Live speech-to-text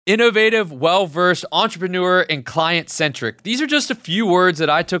Innovative, well-versed, entrepreneur, and client-centric. These are just a few words that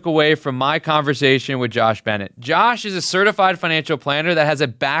I took away from my conversation with Josh Bennett. Josh is a certified financial planner that has a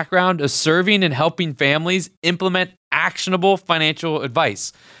background of serving and helping families implement actionable financial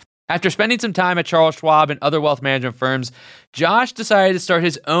advice. After spending some time at Charles Schwab and other wealth management firms, Josh decided to start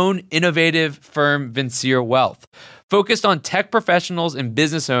his own innovative firm, Vincere Wealth. Focused on tech professionals and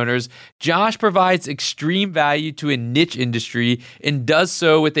business owners, Josh provides extreme value to a niche industry and does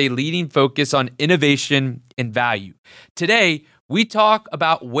so with a leading focus on innovation and value. Today, we talk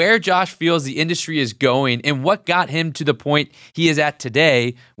about where Josh feels the industry is going and what got him to the point he is at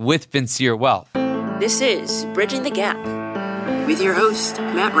today with Vincere Wealth. This is Bridging the Gap with your host,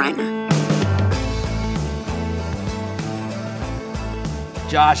 Matt Reiner.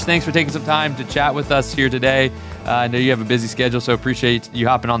 Josh, thanks for taking some time to chat with us here today. I know you have a busy schedule, so appreciate you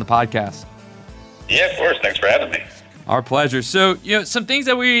hopping on the podcast. Yeah, of course. Thanks for having me. Our pleasure. So, some things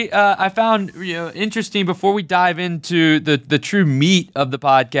that I found, interesting before we dive into the true meat of the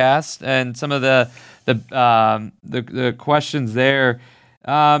podcast and some of the questions there.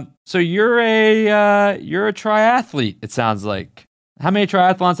 So you're a triathlete, it sounds like. How many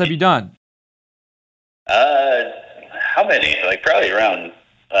triathlons have you done? How many? Like probably around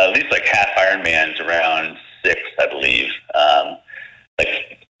at least like half Ironmans, around 6, I believe.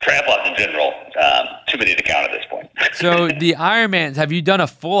 Like triathlons in general, too many to count at this point. So the Ironmans, have you done a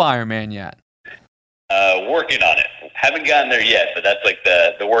full Ironman yet? Working on it. Haven't gotten there yet, but that's like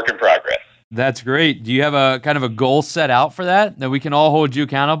the work in progress. That's great. Do you have a kind of a goal set out for that we can all hold you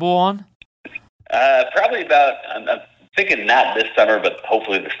accountable on? Probably about, I'm thinking not this summer, but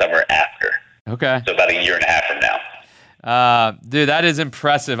hopefully the summer after. Okay. So about a year and a half from now. Dude, that is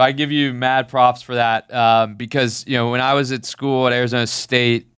impressive. I give you mad props for that. Because, when I was at school at Arizona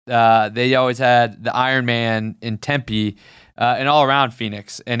State, they always had the Ironman in Tempe, and all around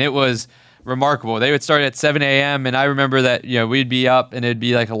Phoenix. And it was remarkable. They would start at 7 a.m. and I remember that, we'd be up and it'd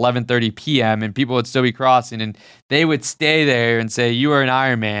be like 11:30 p.m. and people would still be crossing and they would stay there and say, you are an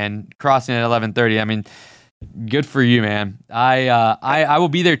Ironman crossing at 11:30. I mean, good for you, man. I will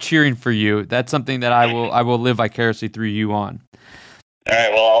be there cheering for you. That's something that I will live vicariously through you on. All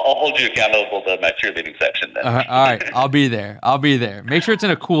right. Well, I'll hold you accountable to my cheerleading section then. All right. I'll be there. Make sure it's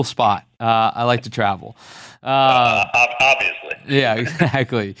in a cool spot. I like to travel. Obviously. Yeah,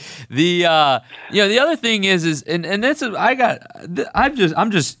 exactly. The the other thing is and that's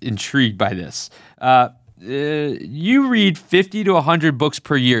I'm just intrigued by this. You read 50 to 100 books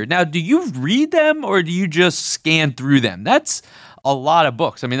per year. Now, do you read them or do you just scan through them? That's a lot of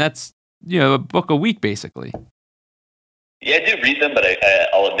books. I mean, that's a book a week basically. Yeah, I do read them, but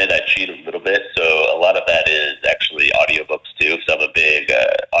I'll admit I cheat a little bit. So a lot of that is actually audiobooks too. So I'm a big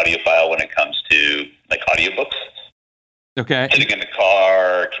audiophile when it comes to like audiobooks. Okay. Sitting in the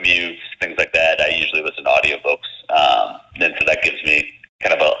car, commutes, things like that, I usually listen to audiobooks. And so that gives me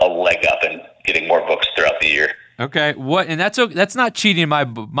kind of a leg up in getting more books throughout the year. Okay. And that's not cheating in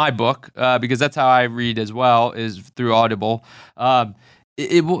my book because that's how I read as well, is through Audible.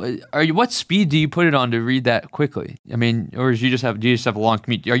 What speed do you put it on to read that quickly? I mean, or do you just have a long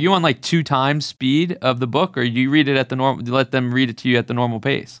commute? Are you on like 2 times speed of the book, or do you read it at the normal? Let them read it to you at the normal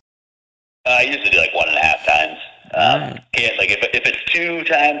pace? I usually do like 1.5 times. Right. Can't like if it's 2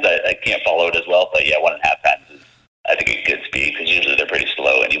 times, I can't follow it as well. But yeah, 1.5 times is I think a good speed because usually they're pretty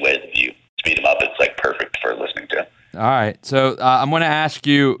slow anyways. If you speed them up, it's like perfect for listening to. All right, so I'm going to ask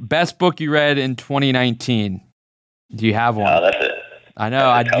you, best book you read in 2019. Do you have one? Oh, that's it. I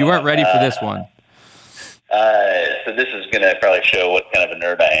know you weren't ready for this one. So this is going to probably show what kind of a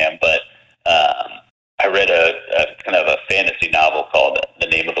nerd I am, but I read a kind of a fantasy novel called The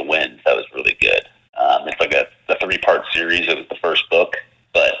Name of the Wind. That was really good. It's like a 3-part series. It was the first book,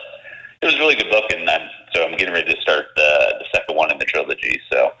 but it was a really good book, and I'm getting ready to start the second one in the trilogy.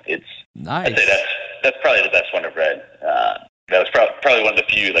 So it's nice. I'd say that's probably the best one I've read. That was probably one of the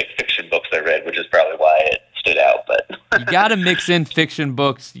few like fiction books I read, which is probably why it stood out. But you got to mix in fiction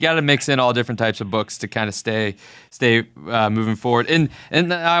books. You got to mix in all different types of books to kind of stay moving forward. And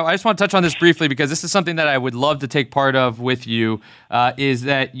I just want to touch on this briefly because this is something that I would love to take part of with you. Is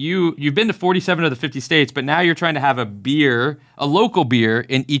that you've been to 47 of the 50 states, but now you're trying to have a local beer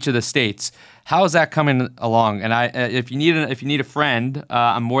in each of the states. How is that coming along? And if you need a friend,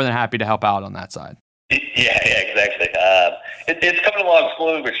 I'm more than happy to help out on that side. Yeah, exactly. It's coming along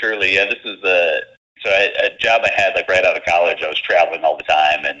slowly but surely. Yeah, this is a job I had like right out of college. I was traveling all the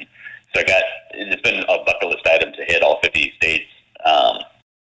time, and so it's been a bucket list item to hit all 50 states.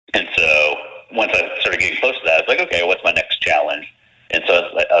 And so once I started getting close to that, I was like, okay, what's my next challenge? And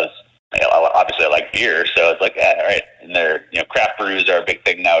so obviously I like beer, so it's like, yeah, all right. And craft brews are a big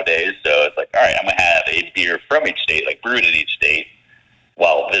thing now nowadays. So it's like, all right, I'm going to have a beer from each state, like brewed in each state,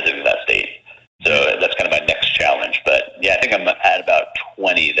 while visiting that state. So that's kind of my next challenge. But yeah, I think I'm at about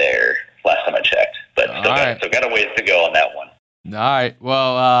 20 there last time I checked. But still got a ways to go on that one. All right.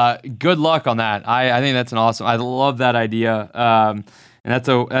 Well, good luck on that. I think that's an awesome. I love that idea. And that's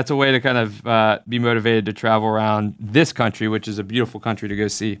a way to kind of be motivated to travel around this country, which is a beautiful country to go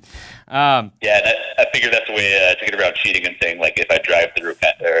see. Yeah, and I figure that's a way to get around cheating and saying, like, if I drive through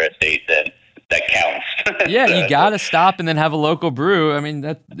a state, then that counts. Yeah, you got to stop and then have a local brew. I mean,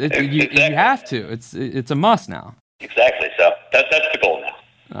 you have to. It's a must now. Exactly. So that's the goal now.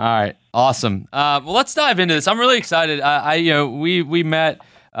 All right, awesome. Well, let's dive into this. I'm really excited. We met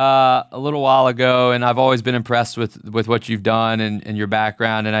a little while ago, and I've always been impressed with what you've done and your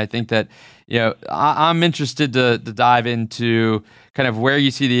background. And I think that I'm interested to dive into kind of where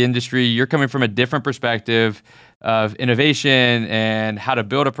you see the industry. You're coming from a different perspective of innovation and how to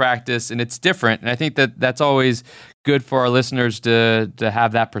build a practice, and it's different. And I think that that's always good for our listeners to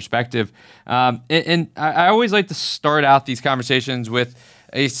have that perspective. And I always like to start out these conversations with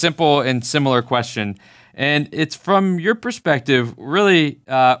a simple and similar question. And it's from your perspective, really,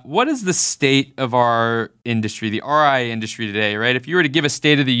 what is the state of our industry, the RIA industry today, right? If you were to give a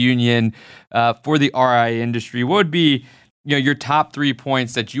state of the union for the RIA industry, what would be your top 3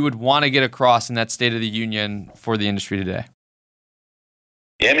 points that you would want to get across in that state of the union for the industry today?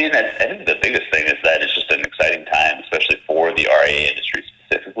 Yeah, I mean, I think the biggest thing is that it's just an exciting time, especially for the RIA industry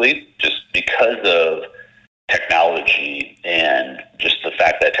specifically, just because of technology and just the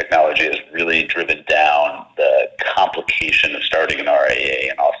fact that technology has really driven down the complication of starting an RIA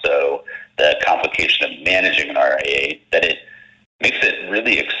and also the complication of managing an RIA, that it makes it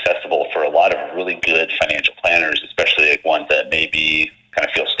really accessible for a lot of really good financial planners, especially like ones that maybe kind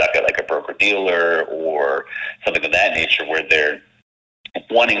of feel stuck at like a broker-dealer or something of that nature, where they're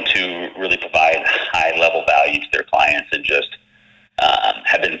wanting to really provide high-level value to their clients and just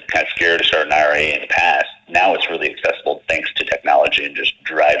have been kind of scared to start an IRA in the past. Now it's really accessible thanks to technology and just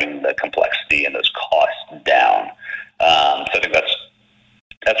driving the complexity and those costs down. So I think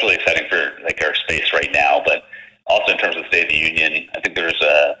that's really exciting for like our space right now. But also in terms of State of the Union, I think there's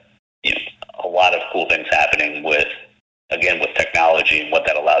a lot of cool things happening with technology and what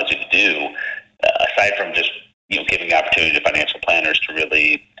that allows you to do. Aside from just giving opportunity to financial planners to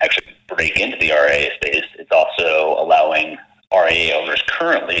really actually break into the RIA space, it's also allowing RIA owners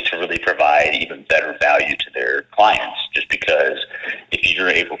currently to really provide even better value to their clients, just because if you're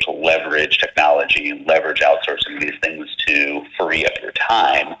able to leverage technology and leverage outsourcing these things to free up your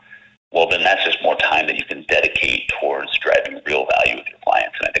time, well, then that's just more time that you can dedicate towards driving real value with your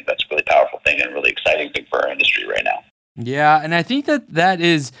clients. And I think that's a really powerful thing and a really exciting thing for our industry right now. Yeah, and I think that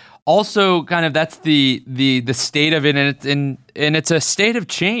is also kind of that's the state of it, and it's a state of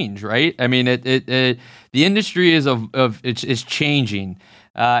change, right? I mean, the industry is changing,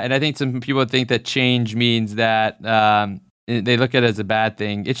 and I think some people think that change means that they look at it as a bad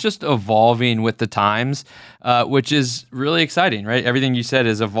thing. It's just evolving with the times, which is really exciting, right? Everything you said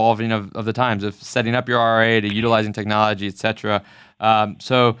is evolving of the times, of setting up your RIA to utilizing technology, etc.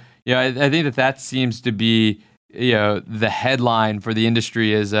 So I think that seems to be the headline for the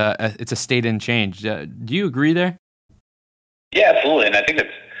industry is it's a state in change. Do you agree there? Yeah, absolutely. And I think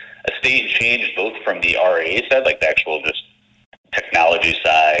it's a state in change both from the RIA side, like the actual just technology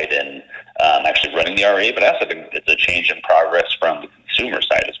side and actually running the RIA, but I also think it's a change in progress from the consumer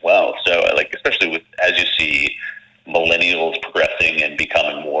side as well. So like, especially as you see millennials progressing and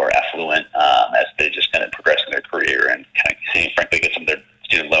becoming more affluent as they just kind of progress in their career and kind of frankly get some of their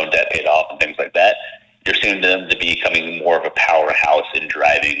student loan debt paid off and things like that, you're seeing them to be becoming more of a powerhouse in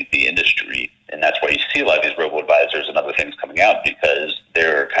driving the industry. And that's why you see a lot of these robo-advisors and other things coming out, because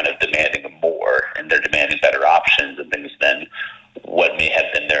they're kind of demanding more and they're demanding better options and things than what may have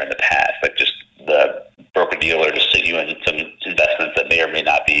been there in the past. Like just the broker-dealer to sit you in some investments that may or may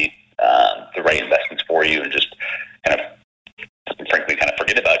not be the right investments for you and just kind of, frankly, kind of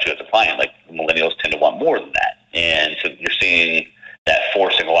forget about you as a client. Like millennials tend to want more than that. And so you're seeing that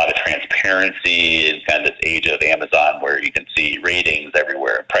forcing a lot of transparency in kind of this age of Amazon where you can see ratings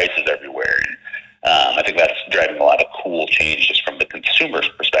everywhere and prices everywhere. And I think that's driving a lot of cool change just from the consumer's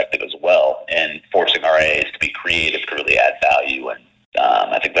perspective as well, and forcing RIAs to be creative to really add value. And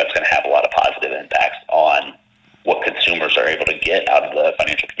I think that's going to have a lot of positive impacts on what consumers are able to get out of the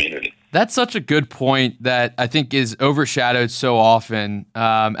financial community. That's such a good point that I think is overshadowed so often,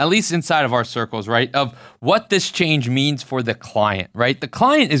 at least inside of our circles, right? Of what this change means for the client, right? The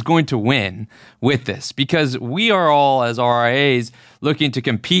client is going to win with this because we are all, as RIAs, looking to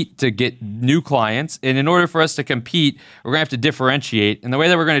compete to get new clients. And in order for us to compete, we're going to have to differentiate. And the way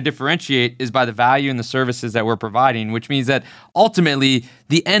that we're going to differentiate is by the value and the services that we're providing, which means that ultimately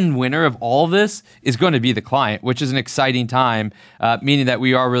the end winner of all of this is going to be the client, which is an exciting time, meaning that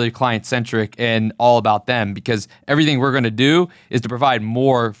we are really client-centric and all about them because everything we're going to do is to provide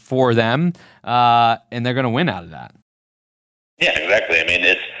more for them, and they're going to win out of that. Yeah, exactly. I mean,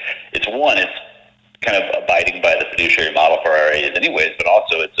 it's kind of abiding by the fiduciary model for RIAs anyways, but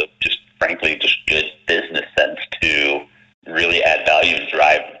also it's just frankly just good business sense to really add value and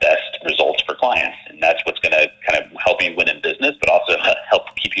drive the best results for clients. And that's what's going to kind of help you win in business, but also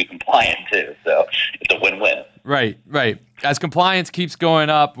help keep you compliant too. So it's a win-win. Right. As compliance keeps going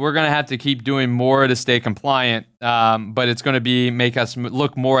up, we're going to have to keep doing more to stay compliant, but it's going to make us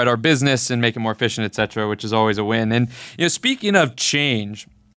look more at our business and make it more efficient, et cetera, which is always a win. And speaking of change,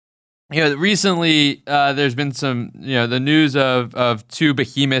 recently there's been some, the news of two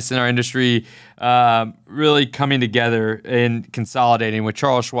behemoths in our industry really coming together and consolidating with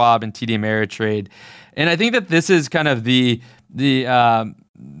Charles Schwab and TD Ameritrade. And I think that this is kind of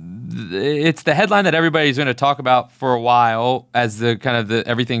it's the headline that everybody's going to talk about for a while as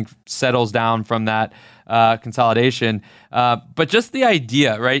everything settles down from that consolidation. But just the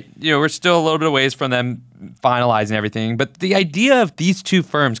idea, right? We're still a little bit of ways from them finalizing everything, but the idea of these two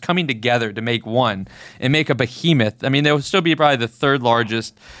firms coming together to make one and make a behemoth. I mean, they'll still be probably the third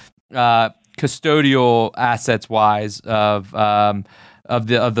largest custodial assets wise of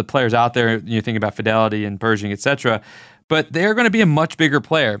the players out there. You think about Fidelity and Pershing, et cetera. But they're going to be a much bigger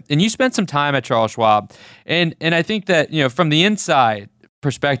player. And you spent some time at Charles Schwab, and I think that from the inside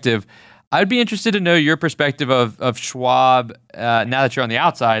perspective, I'd be interested to know your perspective of Schwab now that you're on the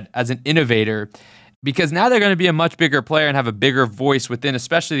outside as an innovator, because now they're going to be a much bigger player and have a bigger voice within,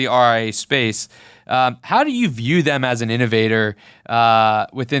 especially the RIA space. How do you view them as an innovator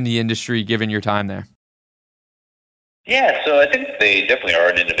within the industry, given your time there? Yeah, so I think they definitely are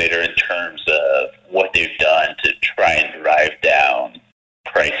an innovator in terms of what they've done to try and drive down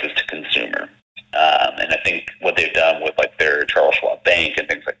prices to consumer. And I think what they've done with like their Charles Schwab Bank and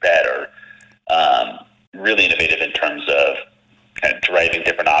things like that are really innovative in terms of kind of driving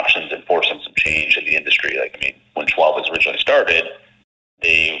different options and forcing some change in the industry. Like, I mean, when Schwab was originally started,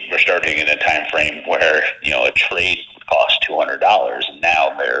 they were starting in a time frame where, a trade would cost $200, and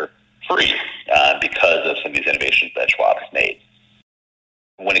now they're free because of some of these innovations that Schwab has made.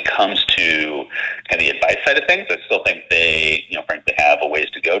 When it comes to kind of the advice side of things, I still think they, frankly, have a ways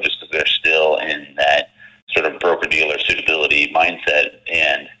to go just because they're still in that sort of broker-dealer suitability mindset.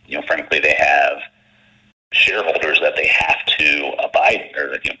 And, frankly, they have shareholders that they have to abide,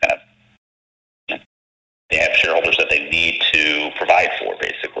 or, they have shareholders that they need to provide for,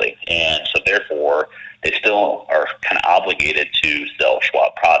 basically. And so, therefore, they still are kind of obligated to sell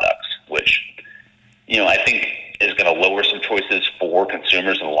Schwab products, which, I think is going to lower some choices for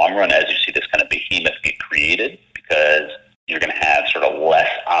consumers in the long run as you see this kind of behemoth get created, because you're going to have sort of less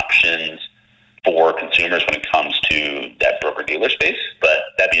options for consumers when it comes to that broker-dealer space. But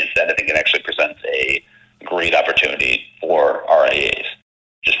that being said, I think it actually presents a great opportunity for RIAs,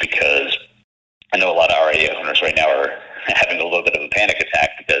 just because I know a lot of RIA owners right now are having a little bit of a panic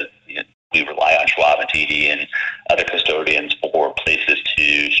attack because we rely on Schwab and TD and other custodians for places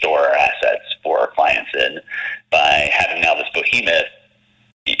to store our assets for our clients. And by having now this behemoth,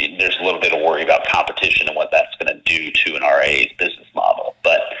 there's a little bit of worry about competition and what that's going to do to an RIA's business model.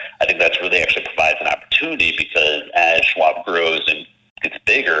 But I think that's really actually provides an opportunity, because as Schwab grows and gets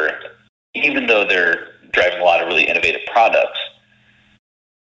bigger, even though they're driving a lot of really innovative products,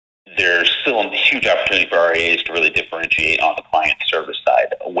 there's still a huge opportunity for RIAs to really differentiate on the client service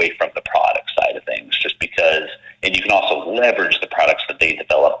side away from the product side of things, just because, and you can also leverage the products that they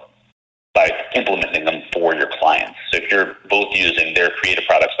develop by implementing them for your clients. So if you're both using their creative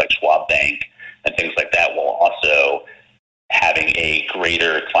products like Schwab Bank and things like that, while also having a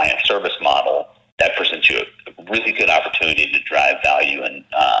greater client service model, that presents you a really good opportunity to drive value and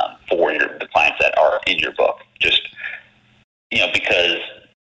for the clients that are in your book. Just, because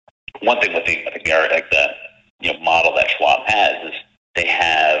one thing with the model that Schwab has is they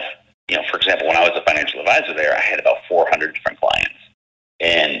have, for example, when I was a financial advisor there, I had about 400 different clients.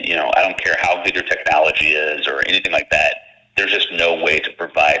 And, I don't care how good your technology is or anything like that, there's just no way to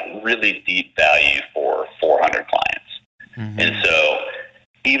provide really deep value for 400 clients. Mm-hmm. And so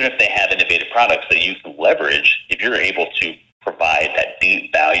even if they have innovative products that you can leverage, if you're able to provide that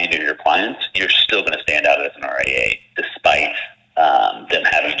deep value to your clients, you're still going to stand out as an RIA, despite them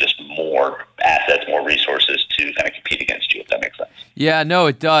having just more assets, more resources to kind of compete against you, if that makes sense. Yeah, no,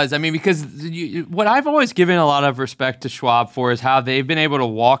 it does. I mean, because what I've always given a lot of respect to Schwab for is how they've been able to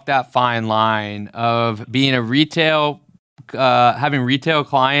walk that fine line of being a retail, having retail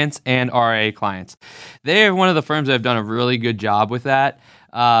clients and RIA clients. They are one of the firms that have done a really good job with that.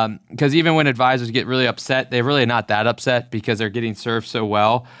 Because even when advisors get really upset, they're really not that upset because they're getting served so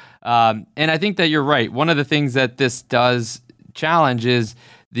well. And I think that you're right. One of the things that this does challenge is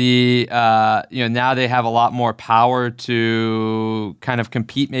the now they have a lot more power to kind of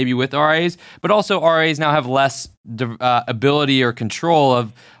compete maybe with RIAs, but also RIAs now have less ability or control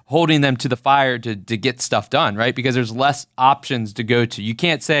of holding them to the fire to get stuff done, right? Because there's less options to go to. You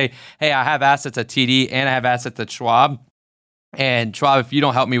can't say, hey, I have assets at TD and I have assets at Schwab. And Schwab, if you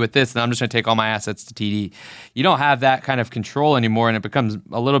don't help me with this, then I'm just going to take all my assets to TD. You don't have that kind of control anymore, and it becomes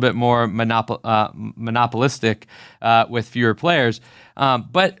a little bit more monopolistic with fewer players.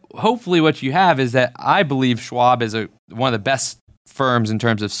 But hopefully what you have is that I believe Schwab is one of the best firms in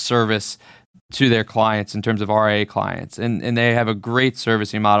terms of service to their clients, in terms of RIA clients, and they have a great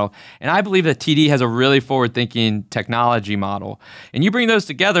servicing model. And I believe that TD has a really forward-thinking technology model. And you bring those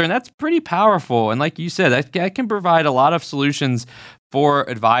together, and that's pretty powerful. And like you said, that can provide a lot of solutions for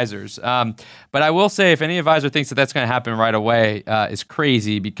advisors. But I will say, if any advisor thinks that that's going to happen right away, is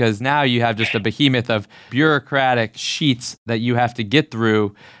crazy, because now you have just a behemoth of bureaucratic sheets that you have to get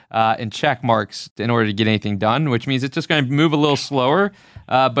through and check marks in order to get anything done, which means it's just going to move a little slower.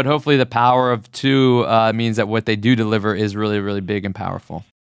 But hopefully the power of two means that what they do deliver is really, really big and powerful.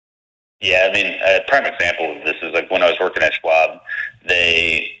 Yeah, I mean, a prime example of this is like when I was working at Schwab,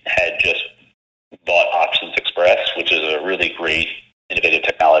 they had just bought Options Express, which is a really great innovative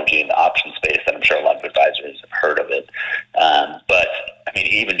technology in the option space that I'm sure a lot of advisors have heard of it. But, I mean,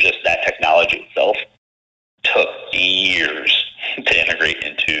 even just that technology itself took years to integrate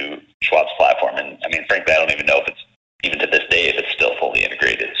into Schwab's platform. And, I mean, frankly, I don't even know if it's, even to this day, if it's still fully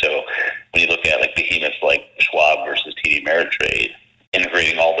integrated. So when you look at like behemoths like Schwab versus TD Ameritrade,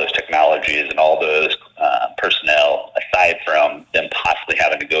 integrating all those technologies and all those personnel, aside from them possibly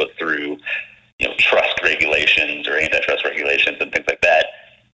having to go through, trust regulations or antitrust regulations and things like that,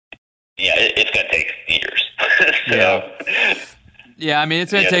 it's going to take years. Yeah, I mean,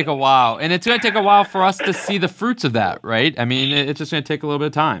 it's going to take a while. And it's going to take a while for us to see the fruits of that, right? I mean, it's just going to take a little bit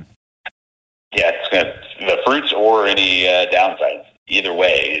of time. Yeah, it's going to, the fruits or any downsides. Either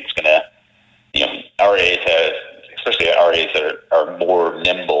way, it's going to, RIAs have, especially RIAs that are more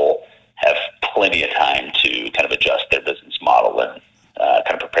nimble, have plenty of time to kind of adjust their business model and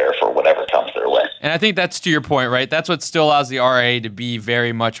kind of prepare for whatever comes their way. And I think that's to your point, right? That's what still allows the RIA to be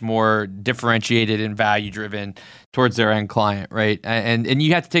very much more differentiated and value-driven towards their end client, right? And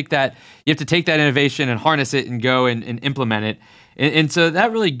you have to take that, innovation and harness it and go and implement it. And so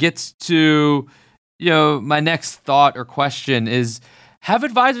that really gets to, my next thought or question is, have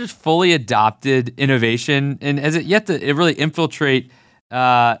advisors fully adopted innovation? And has it yet to really infiltrate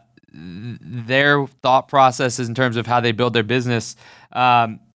their thought processes in terms of how they build their business,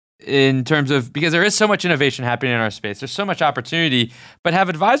 in terms of, because there is so much innovation happening in our space, there's so much opportunity, but have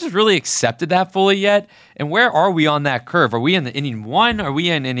advisors really accepted that fully yet? And where are we on that curve? Are we in the inning 1? Are we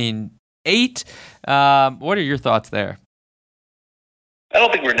in inning 8? What are your thoughts there? I don't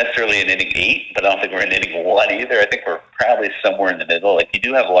think we're necessarily in inning 8, but I don't think we're in inning 1 either. I think we're probably somewhere in the middle. Like, you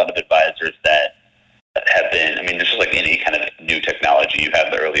do have a lot of advisors that have been, I mean, there's just like any kind of new technology. You have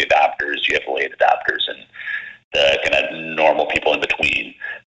the early adopters, you have the late adopters, and the kind of normal people in between.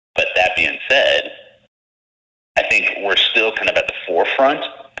 But that being said, I think we're still kind of at the forefront,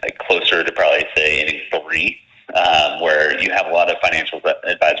 like closer to probably say inning 3, where you have a lot of financial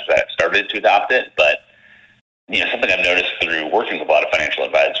advisors that have started to adopt it. But something I've noticed through working with a lot of financial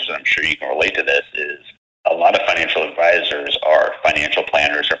advisors, and I'm sure you can relate to this, is a lot of financial advisors are financial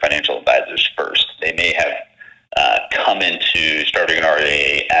planners or financial advisors first. They may have come into starting an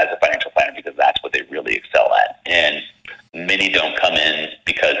RIA as a financial planner because that's what they really excel at. And many don't come in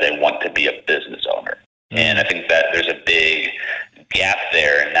because they want to be a business owner. And I think that there's a big gap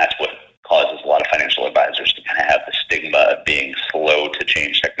there, and that's what causes a lot of financial advisors to kind of have the stigma of being slow to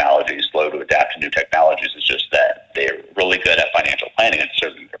change technology, slow to adapt to new technologies. It's just that they're really good at financial planning and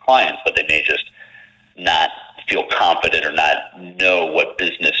serving their clients, but they may just not feel confident or not know what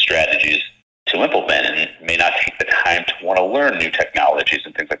business strategies to implement, and may not take the time to want to learn new technologies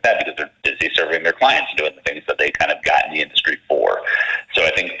and things like that because they're busy serving their clients and doing the things that they kind of got in the industry for. So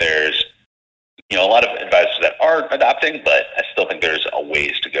I think there's a lot of advisors that are adopting, but I still think there's a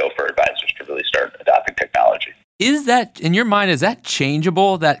ways to go for advisors to really start adopting technology. Is that, in your mind, is that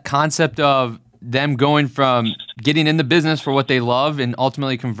changeable, that concept of them going from getting in the business for what they love and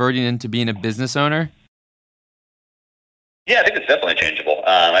ultimately converting into being a business owner? Yeah, I think it's definitely changeable.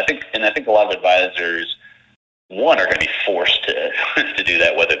 I think a lot of advisors, one, are going to be forced to to do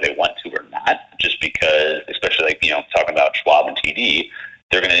that whether they want to or not, just because, especially like, talking about Schwab and TD,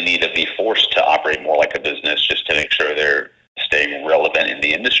 they're going to need to be forced to operate more like a business just to make sure they're staying relevant in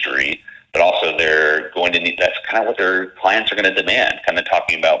the industry. But also they're going to need, that's kind of what their clients are going to demand, kind of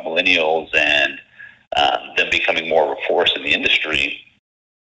talking about millennials and them becoming more of a force in the industry.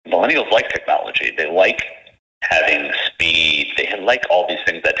 Millennials like technology. They like having speed. They like all these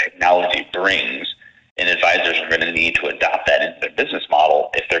things that technology brings. And advisors are going to need to adopt that into their business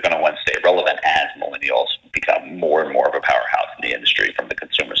model if they're going to want to stay relevant as millennials become more and more of a powerhouse in the industry from the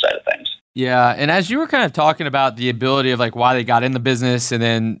consumer side of things. Yeah, and as you were kind of talking about the ability of like why they got in the business, and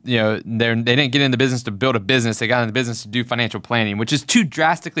then they didn't get in the business to build a business, they got in the business to do financial planning, which is two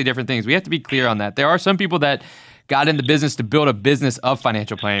drastically different things. We have to be clear on that. There are some people that got in the business to build a business of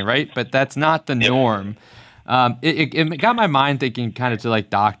financial planning, right? But that's not the norm. It got my mind thinking kind of to like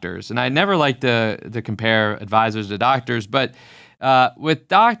doctors, and I never like to compare advisors to doctors, but with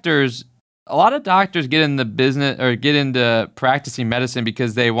doctors, a lot of doctors get in the business or get into practicing medicine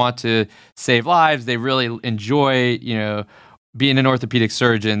because they want to save lives. They really enjoy, being an orthopedic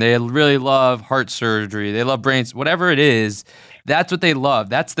surgeon. They really love heart surgery. They love brains, whatever it is. That's what they love.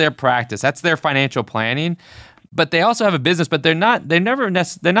 That's their practice. That's their financial planning. But they also have a business, but they're not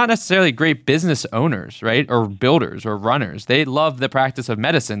necessarily great business owners, right? Or builders or runners. They love the practice of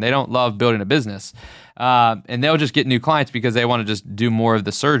medicine. They don't love building a business. And they'll just get new clients because they want to just do more of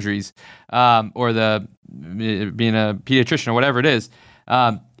the surgeries, or being a pediatrician or whatever it is.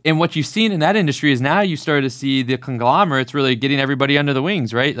 And what you've seen in that industry is now you start to see the conglomerates really getting everybody under the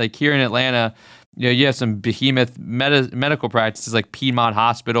wings, right? Like here in Atlanta, you have some behemoth medical practices like Piedmont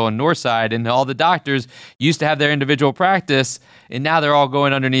Hospital and Northside, and all the doctors used to have their individual practice, and now they're all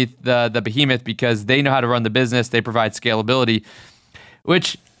going underneath the behemoth because they know how to run the business. They provide scalability,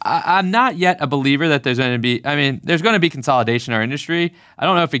 which I'm not yet a believer that there's going to be. I mean, there's going to be consolidation in our industry. I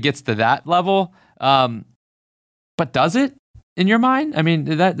don't know if it gets to that level, but does it? In your mind? I mean,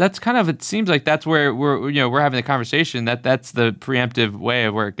 that's kind of, it seems like that's where we're having the conversation, that's the preemptive way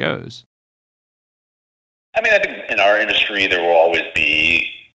of where it goes. I mean, I think in our industry, there will always be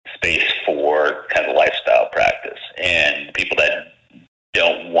space for kind of lifestyle practice, and people that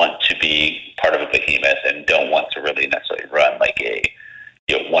don't want to be part of a behemoth and don't want to really necessarily run like a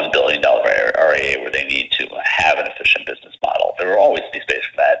 $1 billion RIA where they need to have an efficient business model. There will always be space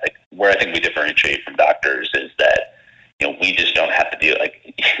for that. Like, where I think we differentiate from doctors is that we just don't have to deal,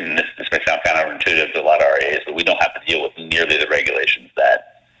 like, this may sound counterintuitive to a lot of RIAs, but we don't have to deal with nearly the regulations that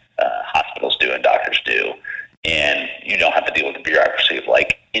hospitals do and doctors do. And you don't have to deal with the bureaucracy of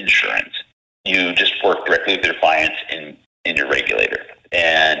like insurance. You just work directly with your clients in your regulator.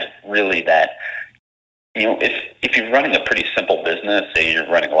 And really that, if you're running a pretty simple business, say you're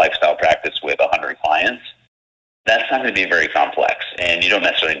running a lifestyle practice with 100 clients, that's not going to be very complex. And you don't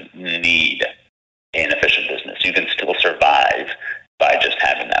necessarily need an efficient business. You can still survive by just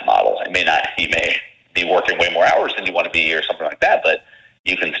having that model. You may be working way more hours than you want to be or something like that, but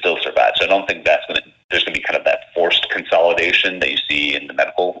you can still survive. So I don't think there's going to be kind of that forced consolidation that you see in the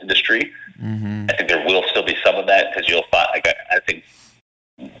medical industry. Mm-hmm. I think there will still be some of that because you'll find, I think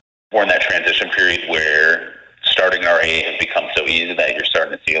we're in that transition period where starting RIA has become so easy that you're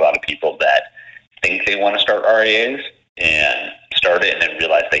starting to see a lot of people that think they want to start RIAs and start it and then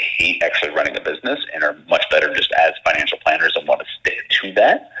realize they hate actually running a business and are much better just as financial planners and want to stick to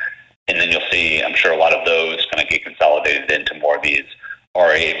that. And then you'll see, I'm sure a lot of those kind of get consolidated into more of these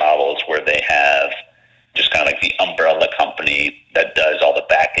RIA models where they have just kind of like the umbrella company that does all the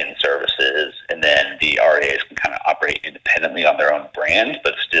back-end services, and then the RIAs can kind of operate independently on their own brand,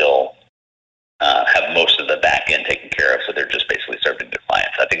 but still have most of the back-end taken care of, so they're just basically serving their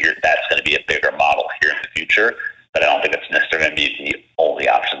clients. I think that's going to be a bigger model here in the future, but I don't think it's necessarily going to be the only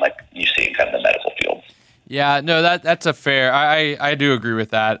option like you see in kind of the medical field. Yeah, no, that's a fair. I do agree with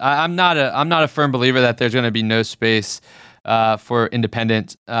that. I'm not a firm believer that there's going to be no space for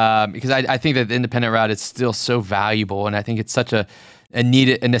independent, because I think that the independent route is still so valuable, and I think it's such a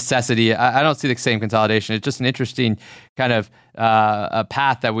necessity. I don't see the same consolidation. It's just an interesting kind of a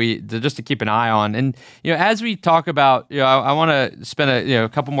path that just to keep an eye on. And as we talk about, I want to spend a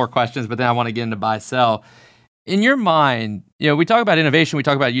couple more questions, but then I want to get into buy sell. In your mind, we talk about innovation, we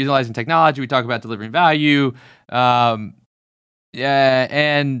talk about utilizing technology, we talk about delivering value, and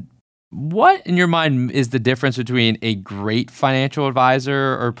What, in your mind, is the difference between a great financial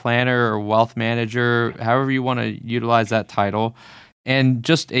advisor or planner or wealth manager, however you want to utilize that title, and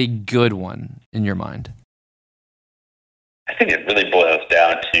just a good one in your mind? I think it really boils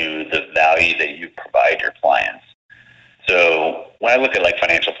down to the value that you provide your clients. So when I look at like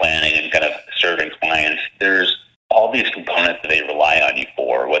financial planning and kind of serving clients, there's all these components that they rely on you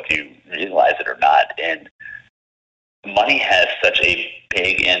for, whether you realize it or not. And money has such a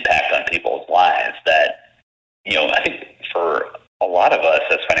big impact on people's lives that, I think for a lot of us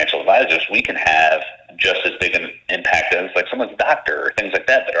as financial advisors, we can have just as big an impact as like someone's doctor or things like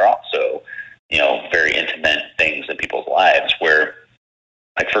that are also, very intimate things in people's lives where,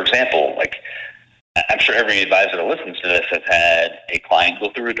 like, for example, like, I'm sure every advisor that listens to this has had a client go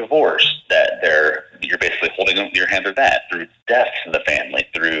through a divorce that you're basically holding your hand through that, through deaths in the family,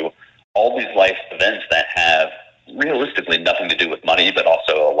 through all these life events that have realistically nothing to do with money, but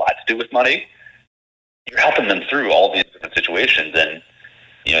also a lot to do with money. You're helping them through all these different situations. And,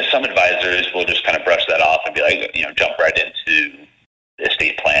 some advisors will just kind of brush that off and be like, jump right into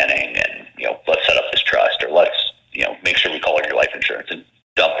estate planning and, let's set up this trust, or let's, make sure we call it your life insurance, and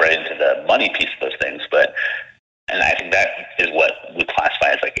dump right into the money piece of those things. And I think that is what we classify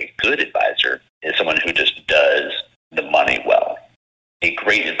as like a good advisor, is someone who just does the money well. A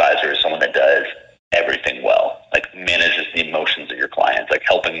great advisor is someone that does everything well, like manages the emotions of your clients, like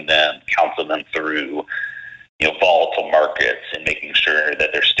helping them, counsel them through, volatile markets and making sure that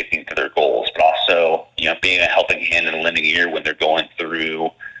they're sticking to their goals, but also, being a helping hand and a lending ear when they're going through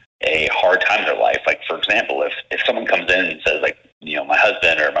a hard time in their life. Like, for example, if someone comes in and says, like, my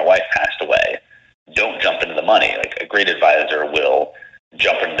husband or my wife passed away, don't jump into the money. Like, a great advisor will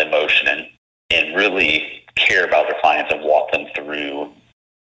jump into the emotion and really care about their clients and walk them through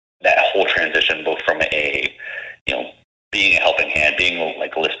that whole transition, both from a, being a helping hand, being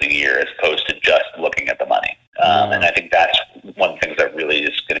like a listening ear, as opposed to just looking at the money. And I think that's one of the things that really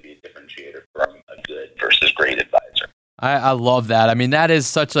is going to be a differentiator from a good versus great advisor. I love that. I mean, that is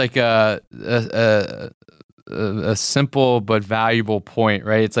such like a simple but valuable point,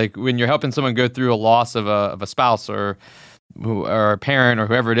 right? It's like when you're helping someone go through a loss of a spouse or a parent or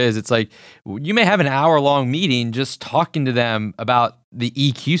whoever it is, it's like you may have an hour-long meeting just talking to them about the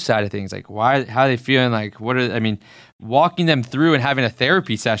EQ side of things, like how are they feeling, like walking them through and having a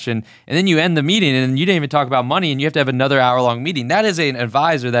therapy session, and then you end the meeting and you didn't even talk about money and you have to have another hour-long meeting. That is an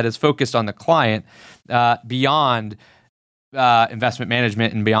advisor that is focused on the client beyond investment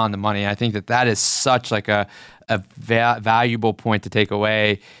management and beyond the money. I think that is such like a valuable point to take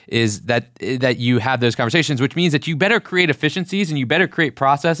away, is that you have those conversations, which means that you better create efficiencies and you better create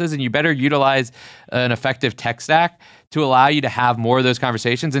processes and you better utilize an effective tech stack to allow you to have more of those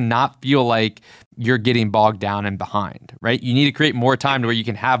conversations and not feel like you're getting bogged down and behind, right? You need to create more time to where you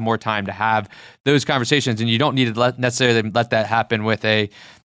can have more time to have those conversations, and you don't need to necessarily let that happen with a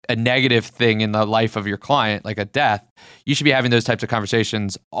negative thing in the life of your client, like a death. You should be having those types of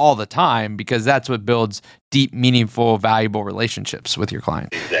conversations all the time, because that's what builds deep, meaningful, valuable relationships with your client.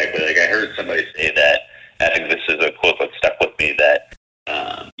 Exactly. Like I heard somebody say that, and I think this is a quote that stuck with me, that,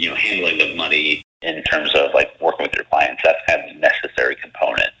 handling the money in terms of like working with your clients, that's kind of a necessary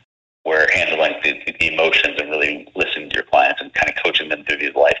component, where handling the emotions and really listening to your clients and kind of coaching them through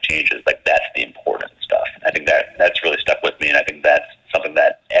these life changes, like that's the important stuff. And I think that's really stuck with me, and I think that's something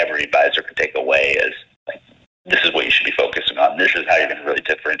that every advisor can take away as like, this is what you should be focusing on. This is how you're going to really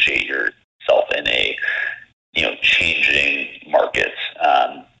differentiate yourself in a, changing markets,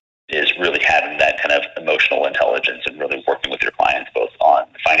 is really having that kind of emotional intelligence and really working with your clients, both on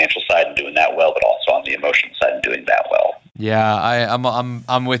the financial side and doing that well, but also on the emotional side and doing that well. Yeah,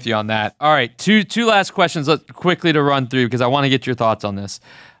 I'm with you on that. All right, two last questions quickly to run through, because I want to get your thoughts on this.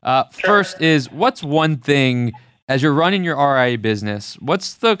 Sure. First is, what's one thing as you're running your RIA business?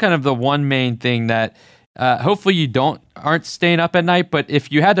 What's the kind of the one main thing that hopefully you aren't staying up at night, but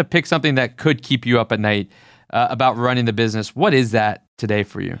if you had to pick something that could keep you up at night about running the business, what is that today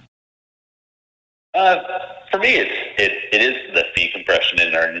for you? For me, it is the fee compression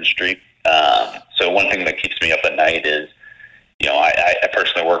in our industry. So one thing that keeps me up at night is, I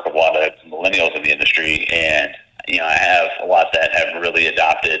personally work with a lot of millennials in the industry, and, I have a lot that have really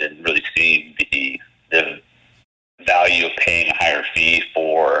adopted and really seen the value of paying a higher fee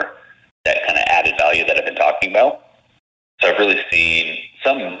for that kind of added value that I've been talking about. So I've really seen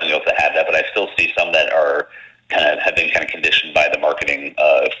some millennials that have that, but I still see some that are have been conditioned by the marketing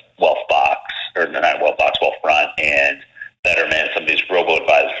of Wealthbox, or not Wealthbox, Wealthfront, and Betterment, some of these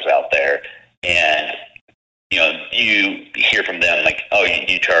robo-advisors out there. And, you hear from them like, oh,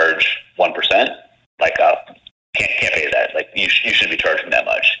 you charge 1%? Like, can't pay that. Like, you shouldn't be charging that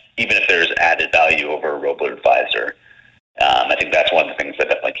much.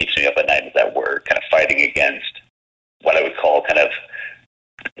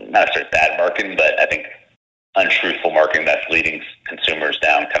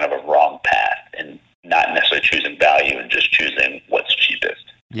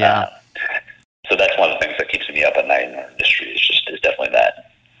 Yeah. So that's one of the things that keeps me up at night in our industry is definitely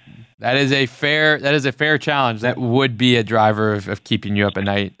that. That is a fair challenge. That would be a driver of keeping you up at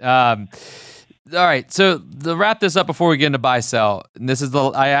night. All right. So to wrap this up before we get into buy sell, and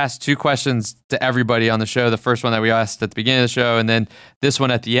I asked two questions to everybody on the show. The first one that we asked at the beginning of the show, and then this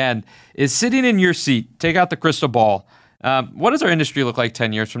one at the end is sitting in your seat. Take out the crystal ball. What does our industry look like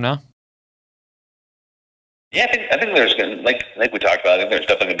 10 years from now? Yeah, I think there's going to, like we talked about, I think there's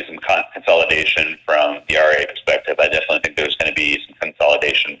definitely going to be some consolidation from the RIA perspective. I definitely think there's going to be some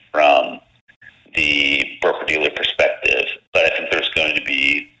consolidation from the broker-dealer perspective, but I think there's going to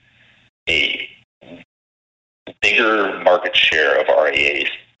be a bigger market share of RIAs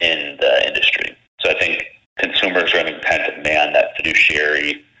in the industry. So I think consumers are going to kind of demand that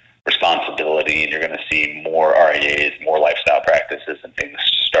fiduciary responsibility, and you're going to see more RIAs, more lifestyle practices, and things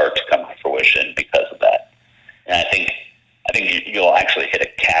start to come to fruition because of that. And I think you'll actually hit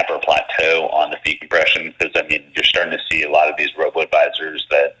a cap or plateau on the fee compression because, I mean, you're starting to see a lot of these robo-advisors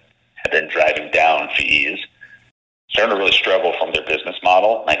that have been driving down fees starting to really struggle from their business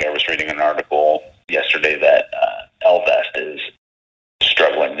model. Like I was reading an article yesterday that Ellevest is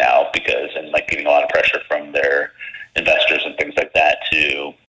struggling now and getting a lot of pressure from their investors and things like that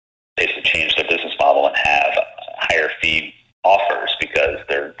to basically change their business model and have higher fee offers because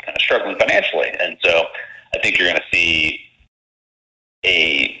they're kind of struggling financially. And so I think you're going to see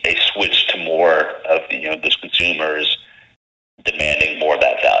a switch to more of those consumers demanding more of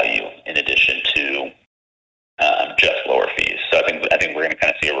that value in addition to just lower fees. So I think we're going to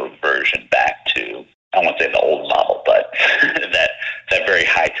kind of see a reversion back to, I won't say the old model, but that very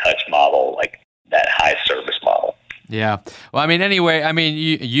high touch model, like that high service model. Yeah. Well,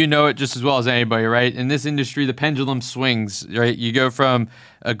 you know it just as well as anybody, right? In this industry, the pendulum swings, right? You go from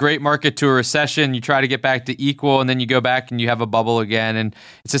a great market to a recession, you try to get back to equal, and then you go back and you have a bubble again. And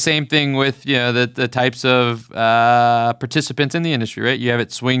it's the same thing with, the types of participants in the industry, right? You have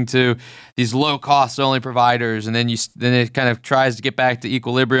it swing to these low cost only providers, and then it kind of tries to get back to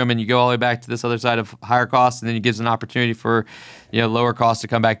equilibrium, and you go all the way back to this other side of higher costs, and then it gives an opportunity for lower costs to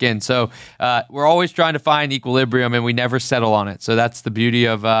come back in. So we're always trying to find equilibrium, and we never settle on it. So that's the beauty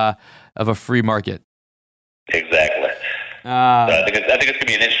of a free market. Exactly. So I think it's going to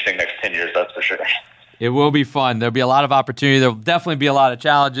be an interesting next 10 years, that's for sure. It will be fun. There'll be a lot of opportunity. There'll definitely be a lot of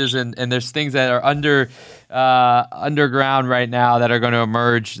challenges, and there's things that are underground right now that are going to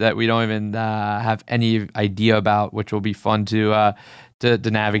emerge that we don't even have any idea about, which will be fun to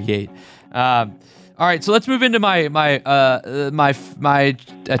navigate. All right, so let's move into my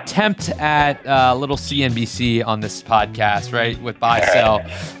attempt at a little CNBC on this podcast, right? With buy,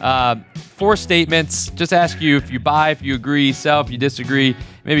 sell. 4 statements. Just ask you if you buy, if you agree, sell, if you disagree.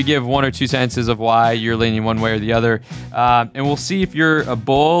 Maybe give 1 or 2 sentences of why you're leaning one way or the other, and we'll see if you're a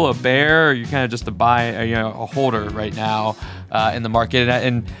bull, a bear, or you're kind of just a holder right now in the market.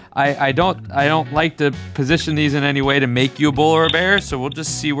 And I don't like to position these in any way to make you a bull or a bear. So we'll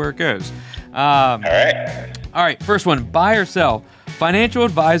just see where it goes. All right. First one: buy or sell. Financial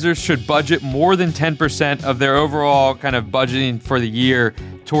advisors should budget more than 10% of their overall kind of budgeting for the year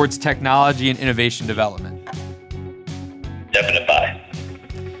towards technology and innovation development. Definite buy.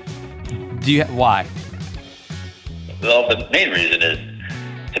 Why? Well, the main reason is,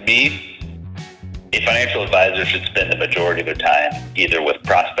 to me, a financial advisor should spend the majority of their time either with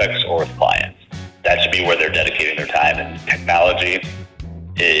prospects or with clients. That should be where they're dedicating their time, and technology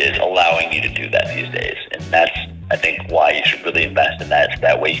is allowing you to do that these days. And that's, I think, why you should really invest in that. So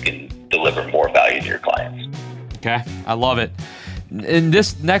that way you can deliver more value to your clients. Okay, I love it. And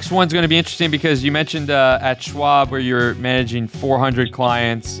this next one's going to be interesting because you mentioned at Schwab where you're managing 400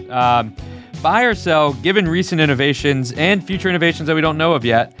 clients. Buy or sell, given recent innovations and future innovations that we don't know of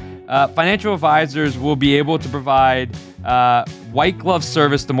yet, financial advisors will be able to provide white glove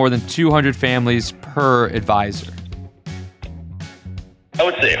service to more than 200 families per advisor. I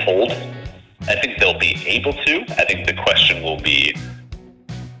would say hold. I think they'll be able to. I think the question will be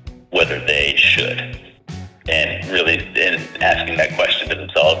whether they should. And really, in asking that question to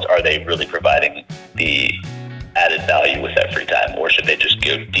themselves, are they really providing the added value with that free time, or should they just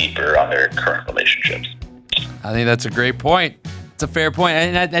go deeper on their current relationships? I think that's a great point. It's a fair point.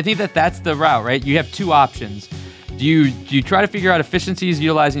 And I think that's the route, right? You have 2 options. Do you try to figure out efficiencies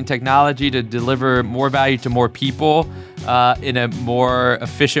utilizing technology to deliver more value to more people in a more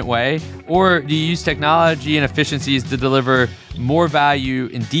efficient way? Or do you use technology and efficiencies to deliver more value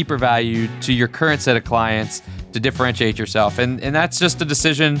and deeper value to your current set of clients to differentiate yourself? And that's just a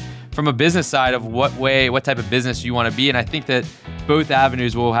decision from a business side of what type of business you want to be. And I think that both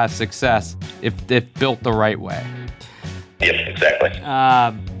avenues will have success if built the right way. Yep, exactly.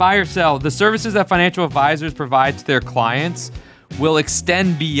 Buy or sell. The services that financial advisors provide to their clients will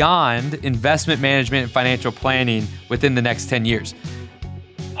extend beyond investment management and financial planning within the next 10 years.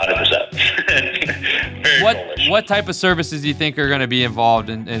 100%. Very bullish. What type of services do you think are going to be involved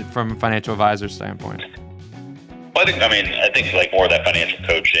in from a financial advisor standpoint? Well, I think like more of that financial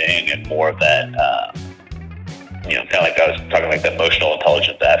coaching and more of that, kind of like I was talking, like the emotional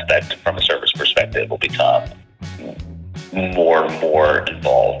intelligence aspect from a service perspective will become more and more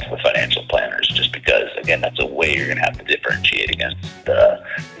involved with financial planners, just because, again, that's a way you're going to have to differentiate against the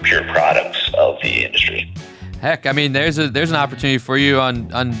pure products of the industry. Heck, there's an opportunity for you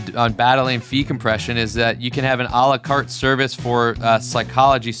on battling fee compression, is that you can have an a la carte service for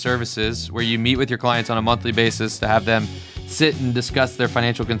psychology services where you meet with your clients on a monthly basis to have them sit and discuss their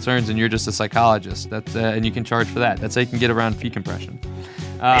financial concerns, and you're just a psychologist. That's and you can charge for that. That's how you can get around fee compression.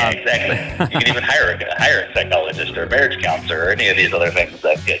 Yeah, exactly. You can even hire a psychologist or a marriage counselor or any of these other things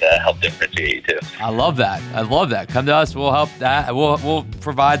that could help differentiate you too. I love that. Come to us. We'll help that. We'll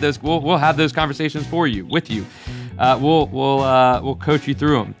provide those. We'll have those conversations for you, with you. We'll coach you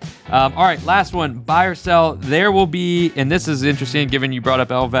through them. All right, last one. Buy or sell. There will be, and this is interesting, given you brought up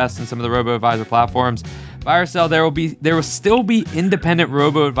Ellevest and some of the robo-advisor platforms. Buy or sell. There will still be independent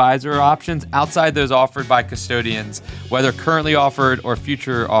robo-advisor options outside those offered by custodians, whether currently offered or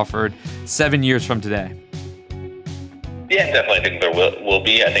future offered 7 years from today. Yeah, definitely. I think there will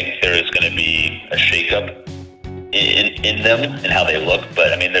be. I think there is going to be a shakeup in them and how they look.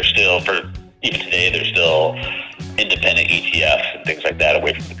 But they're still, even today, they're still independent ETFs and things like that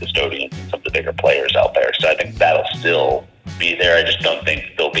away from the custodians and some of the bigger players out there. So I think that'll still be there. I just don't think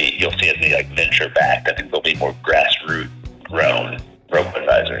you'll see it be like venture backed. I think there'll be more grassroots grown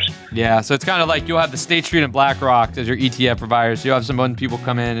robo-advisors. Yeah, so it's kind of like you'll have the State Street and BlackRock as your ETF providers. You'll have some people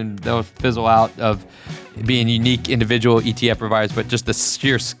come in and they'll fizzle out of being unique individual ETF providers, but just the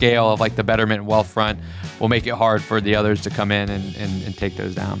sheer scale of like the Betterment and Wealthfront will make it hard for the others to come in and take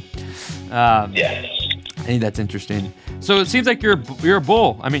those down. Yeah. I think that's interesting. So it seems like you're a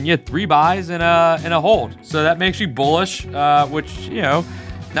bull. You had 3 buys and a hold, so that makes you bullish. Which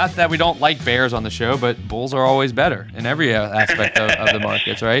not that we don't like bears on the show, but bulls are always better in every aspect of the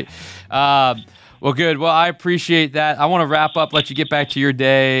markets, right? Well, good. Well, I appreciate that. I want to wrap up, let you get back to your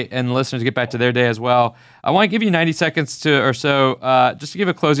day, and the listeners get back to their day as well. I want to give you 90 seconds or so just to give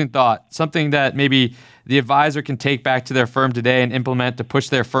a closing thought, something that maybe the advisor can take back to their firm today and implement to push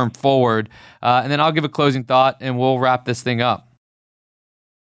their firm forward. And then I'll give a closing thought, and we'll wrap this thing up.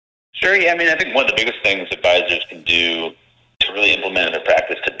 Sure. Yeah. I think one of the biggest things advisors can do to really implement in their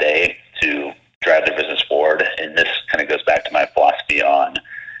practice today to drive their business forward, and this kind of goes back to my philosophy on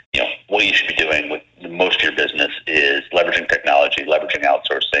what you should be doing with most of your business, is leveraging technology, leveraging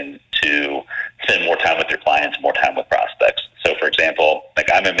outsourcing to spend more time with your clients, more time with prospects. So, for example,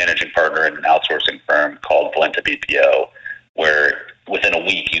 I'm a managing partner in an outsourcing firm called Valenta BPO, where within a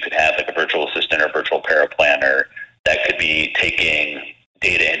week you could have a virtual assistant or virtual paraplanner that could be taking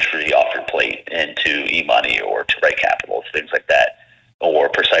data entry off your plate into eMoney or to Right Capital, things like that, or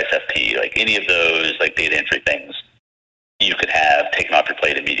Precise FP, like any of those data entry things you could have taken off your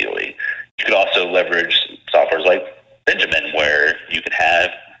plate immediately. You could also leverage softwares like Benjamin, where you could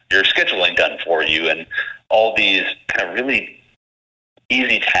have your scheduling done for you, and all these kind of really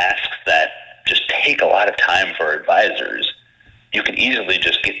easy tasks that just take a lot of time for advisors. You can easily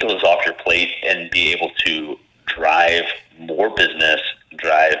just get those off your plate and be able to drive more business,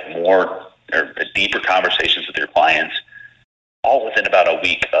 drive more or deeper conversations with your clients, all within about a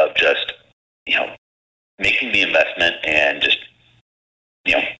week of just, making the investment and just,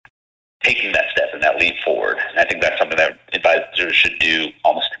 taking that step and that leap forward. And I think that's something that advisors should do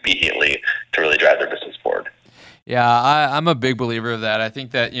almost immediately to really drive their business forward. Yeah, I'm a big believer of that. I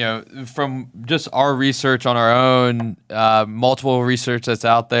think that, from just our research on our own, multiple research that's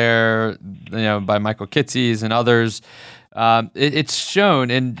out there, by Michael Kitces and others, it's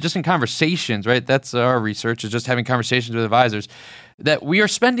shown, and just in conversations, right? That's our research, is just having conversations with advisors, that we are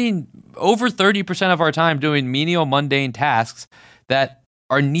spending over 30% of our time doing menial, mundane tasks that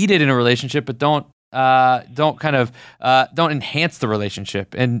are needed in a relationship, but don't enhance the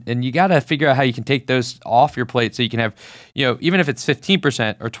relationship. And you got to figure out how you can take those off your plate so you can have, even if it's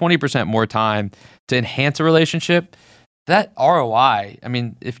 15% or 20% more time to enhance a relationship. That ROI,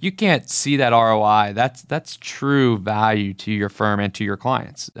 if you can't see that ROI, that's true value to your firm and to your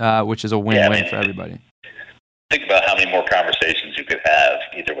clients, which is a win-win for everybody. Think about how many more conversations you could have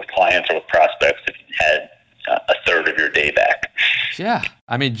either with clients or with prospects if you had a third of your day back. Yeah.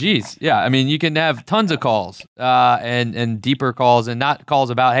 Geez. Yeah. You can have tons of calls and deeper calls, and not calls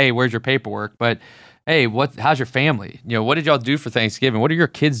about, hey, where's your paperwork? But, hey, how's your family? What did y'all do for Thanksgiving? What are your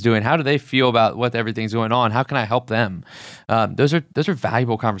kids doing? How do they feel about what everything's going on? How can I help them? Those are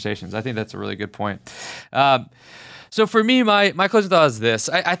valuable conversations. I think that's a really good point. So for me, my closing thought is this.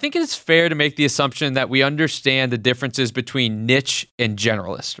 I think it's fair to make the assumption that we understand the differences between niche and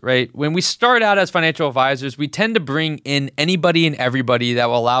generalist, right? When we start out as financial advisors, we tend to bring in anybody and everybody that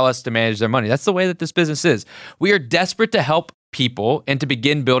will allow us to manage their money. That's the way that this business is. We are desperate to help people and to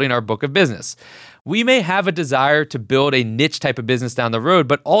begin building our book of business. We may have a desire to build a niche type of business down the road,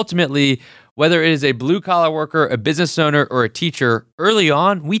 but ultimately, whether it is a blue-collar worker, a business owner, or a teacher, early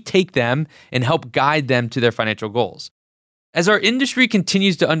on, we take them and help guide them to their financial goals. As our industry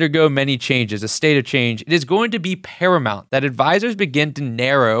continues to undergo many changes, a state of change, it is going to be paramount that advisors begin to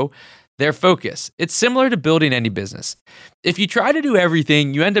narrow their focus. It's similar to building any business. If you try to do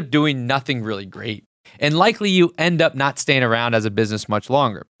everything, you end up doing nothing really great. And likely you end up not staying around as a business much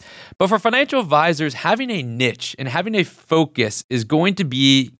longer. But for financial advisors, having a niche and having a focus is going to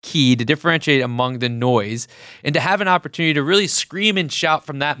be key to differentiate among the noise and to have an opportunity to really scream and shout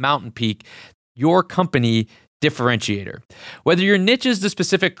from that mountain peak, your company differentiator. Whether your niche is the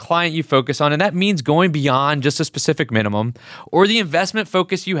specific client you focus on, and that means going beyond just a specific minimum, or the investment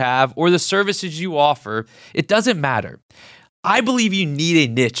focus you have, or the services you offer, it doesn't matter. I believe you need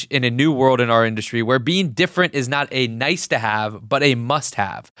a niche in a new world in our industry where being different is not a nice to have, but a must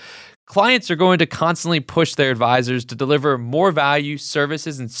have. Clients are going to constantly push their advisors to deliver more value,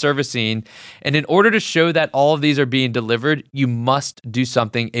 services, and servicing. And in order to show that all of these are being delivered, you must do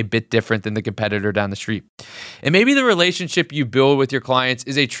something a bit different than the competitor down the street. And maybe the relationship you build with your clients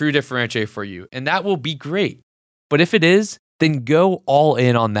is a true differentiator for you, and that will be great. But if it is, then go all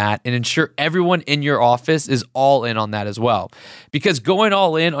in on that and ensure everyone in your office is all in on that as well. Because going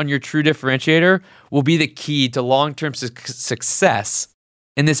all in on your true differentiator will be the key to long-term success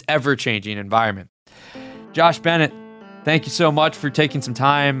in this ever-changing environment. Josh Bennett, thank you so much for taking some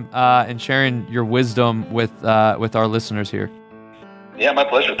time and sharing your wisdom with our listeners here. Yeah, my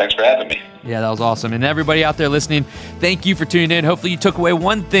pleasure. Thanks for having me. Yeah, that was awesome. And everybody out there listening, thank you for tuning in. Hopefully you took away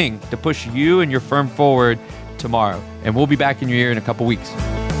one thing to push you and your firm forward tomorrow. And we'll be back in your ear in a couple weeks.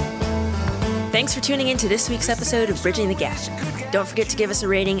 Thanks for tuning in to this week's episode of Bridging the Gap. Don't forget to give us a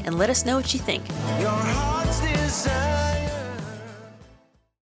rating and let us know what you think. Your heart's desire.